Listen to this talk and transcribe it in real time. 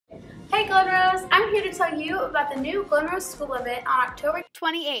Hey Glenrose, I'm here to tell you about the new Glenrose School event on October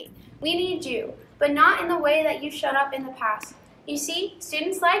 28th. We need you, but not in the way that you've shown up in the past. You see,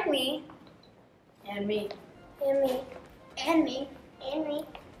 students like me, And me. And me. and me, And me.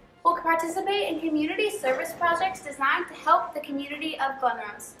 will participate in community service projects designed to help the community of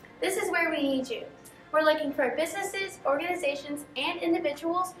Glenrose. This is where we need you. We're looking for businesses, organizations, and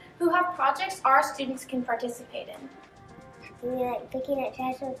individuals who have projects our students can participate in. You mean like picking up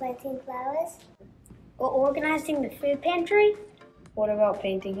trash and planting flowers? Or organizing the food pantry? What about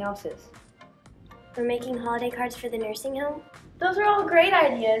painting houses? Or making holiday cards for the nursing home? Those are all great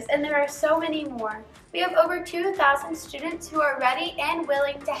ideas, and there are so many more. We have over 2,000 students who are ready and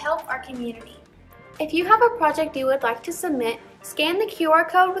willing to help our community. If you have a project you would like to submit, scan the QR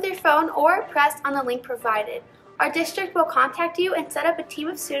code with your phone or press on the link provided. Our district will contact you and set up a team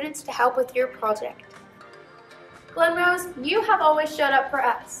of students to help with your project. Glenrose, you have always showed up for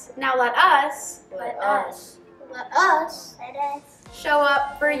us. Now let us Let us show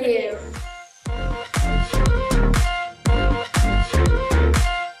up for you.